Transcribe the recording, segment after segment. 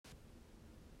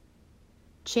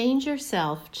Change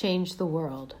Yourself, Change the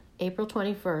World, April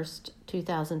 21st,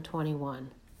 2021.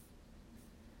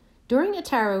 During a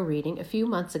tarot reading a few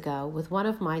months ago with one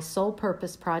of my Soul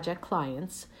Purpose Project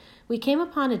clients, we came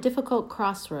upon a difficult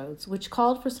crossroads which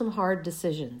called for some hard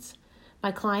decisions.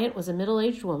 My client was a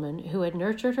middle-aged woman who had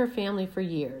nurtured her family for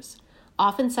years,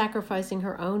 often sacrificing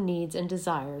her own needs and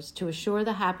desires to assure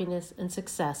the happiness and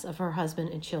success of her husband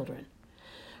and children.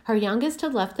 Her youngest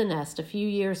had left the nest a few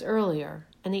years earlier,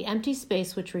 and the empty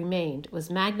space which remained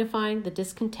was magnifying the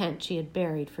discontent she had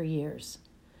buried for years.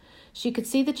 She could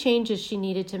see the changes she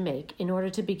needed to make in order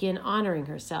to begin honoring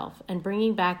herself and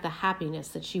bringing back the happiness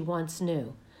that she once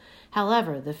knew.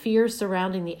 However, the fears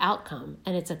surrounding the outcome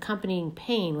and its accompanying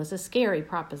pain was a scary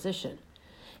proposition.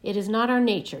 It is not our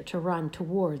nature to run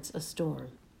towards a storm.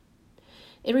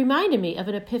 It reminded me of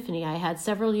an epiphany I had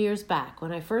several years back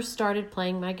when I first started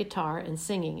playing my guitar and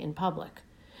singing in public.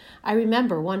 I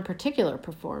remember one particular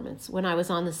performance when I was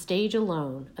on the stage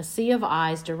alone, a sea of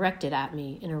eyes directed at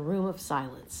me in a room of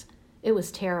silence. It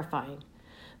was terrifying.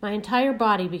 My entire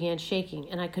body began shaking,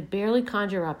 and I could barely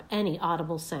conjure up any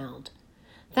audible sound.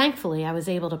 Thankfully, I was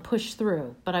able to push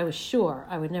through, but I was sure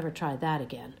I would never try that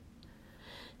again.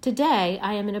 Today,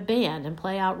 I am in a band and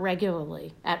play out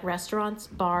regularly at restaurants,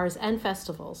 bars, and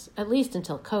festivals, at least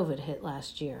until COVID hit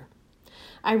last year.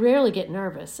 I rarely get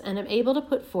nervous and am able to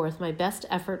put forth my best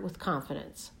effort with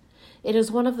confidence. It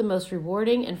is one of the most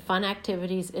rewarding and fun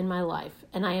activities in my life,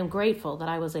 and I am grateful that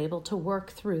I was able to work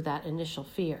through that initial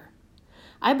fear.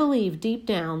 I believe deep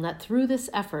down that through this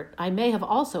effort, I may have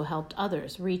also helped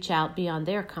others reach out beyond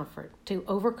their comfort to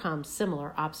overcome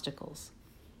similar obstacles.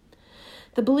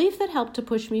 The belief that helped to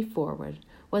push me forward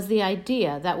was the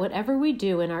idea that whatever we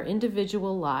do in our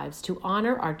individual lives to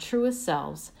honor our truest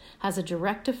selves has a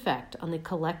direct effect on the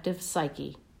collective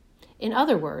psyche. In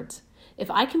other words,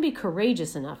 if I can be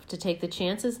courageous enough to take the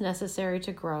chances necessary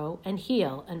to grow and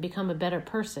heal and become a better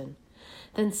person,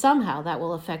 then somehow that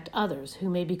will affect others who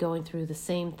may be going through the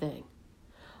same thing.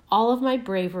 All of my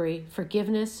bravery,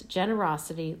 forgiveness,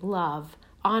 generosity, love,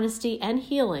 honesty, and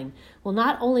healing will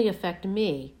not only affect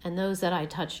me and those that I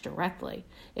touch directly,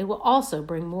 it will also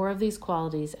bring more of these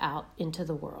qualities out into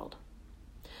the world.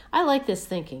 I like this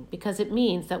thinking because it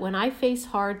means that when I face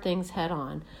hard things head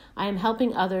on, I am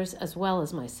helping others as well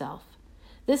as myself.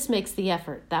 This makes the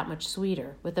effort that much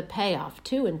sweeter, with the payoff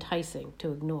too enticing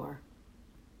to ignore.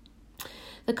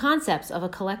 The concepts of a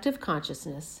collective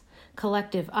consciousness,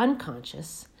 collective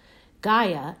unconscious,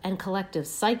 Gaia, and collective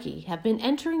psyche have been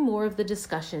entering more of the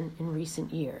discussion in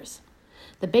recent years.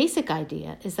 The basic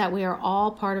idea is that we are all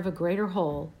part of a greater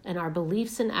whole, and our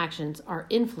beliefs and actions are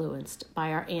influenced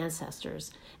by our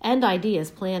ancestors and ideas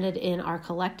planted in our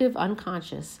collective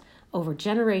unconscious over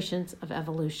generations of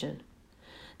evolution.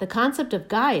 The concept of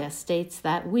Gaia states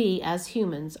that we, as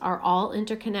humans, are all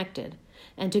interconnected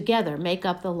and together make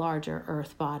up the larger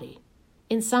Earth body.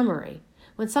 In summary,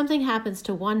 when something happens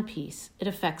to one piece, it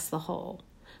affects the whole.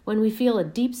 When we feel a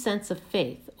deep sense of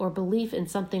faith or belief in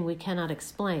something we cannot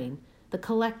explain, the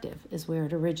collective is where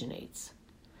it originates.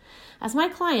 As my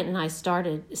client and I stared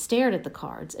at the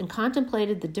cards and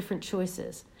contemplated the different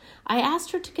choices, I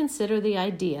asked her to consider the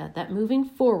idea that moving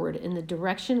forward in the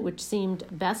direction which seemed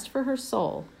best for her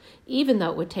soul, even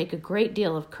though it would take a great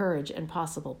deal of courage and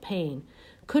possible pain,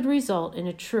 could result in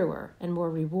a truer and more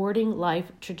rewarding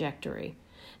life trajectory.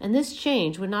 And this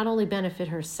change would not only benefit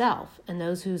herself and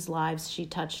those whose lives she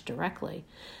touched directly,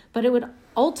 but it would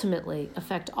ultimately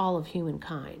affect all of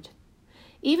humankind.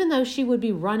 Even though she would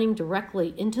be running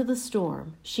directly into the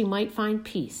storm, she might find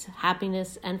peace,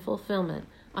 happiness, and fulfillment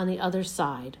on the other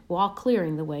side while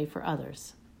clearing the way for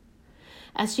others.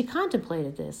 As she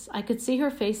contemplated this, I could see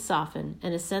her face soften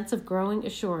and a sense of growing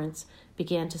assurance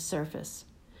began to surface.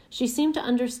 She seemed to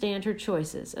understand her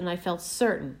choices, and I felt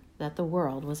certain that the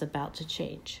world was about to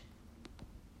change.